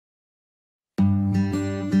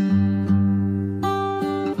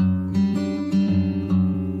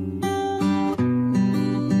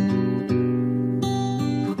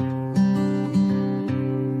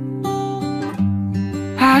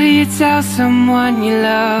tell someone you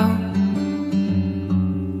love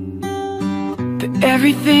that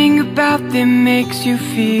everything about them makes you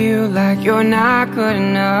feel like you're not good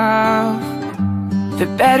enough.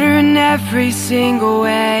 They're better in every single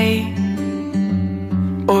way,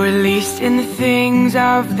 or at least in the things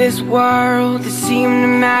of this world that seem to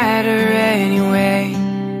matter anyway.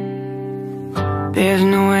 There's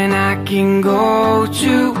no one I can go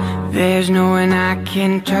to, there's no one I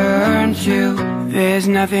can turn to, there's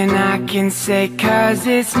nothing I can say, 'cause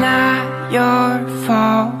it's not your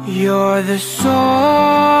fault. You're the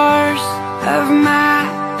source of my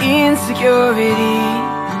insecurity.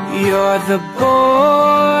 You're the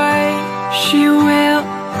boy she will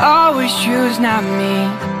always choose, not me.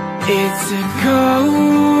 It's a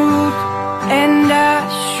cold and a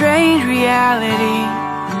strange reality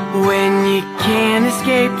when you can't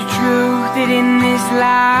escape the truth that in this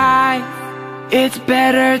life it's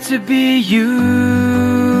better to be you.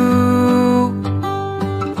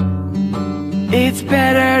 It's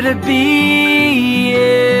better to be you.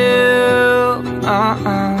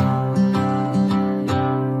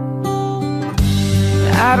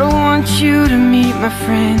 I don't want you to meet my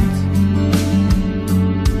friends,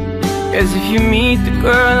 'cause if you meet the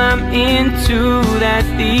girl I'm into,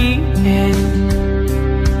 that's the end.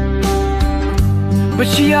 But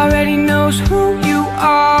she already knows who you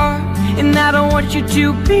are, and I don't want you to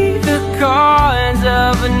be the cause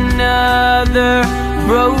of another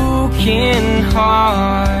broken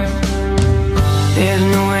heart. There's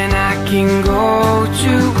no one I can go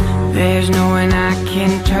to, there's no one I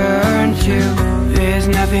can turn to, there's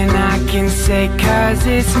nothing I can say, 'cause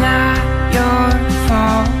it's not your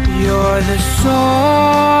fault. You're the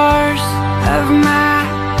source of my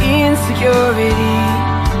insecurity.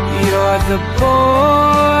 You're the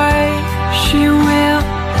boy she will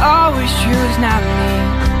always choose, not me.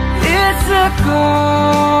 It's a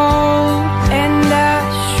cold and a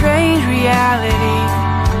strange reality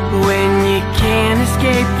when you can't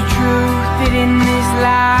escape the truth that in this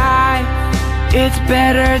life it's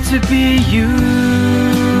better to be you.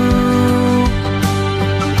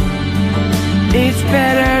 It's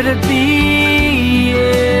better to be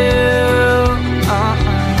you.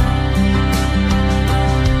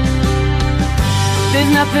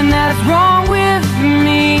 There's nothing that's wrong with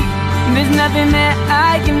me, there's nothing that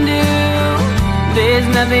I can do, there's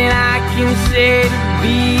nothing I can say to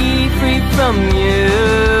be free from you.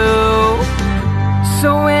 So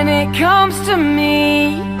when it comes to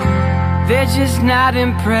me, they're just not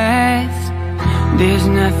impressed. There's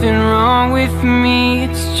nothing wrong with me,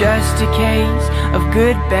 it's just a case of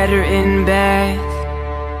good, better, and best.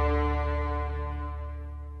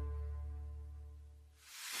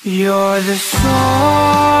 You're the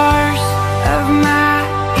source of my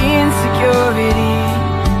insecurity,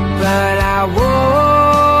 but I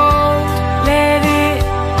won't let it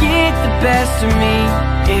get the best of me.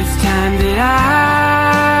 It's time that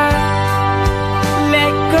I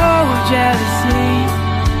let go of jealousy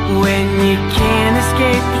when you can't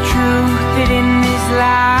escape the truth that in this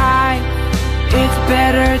life it's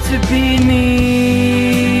better to be me.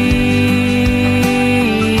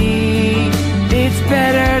 It's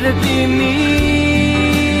better to be me.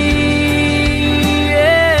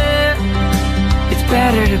 Yeah. It's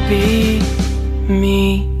better to be me.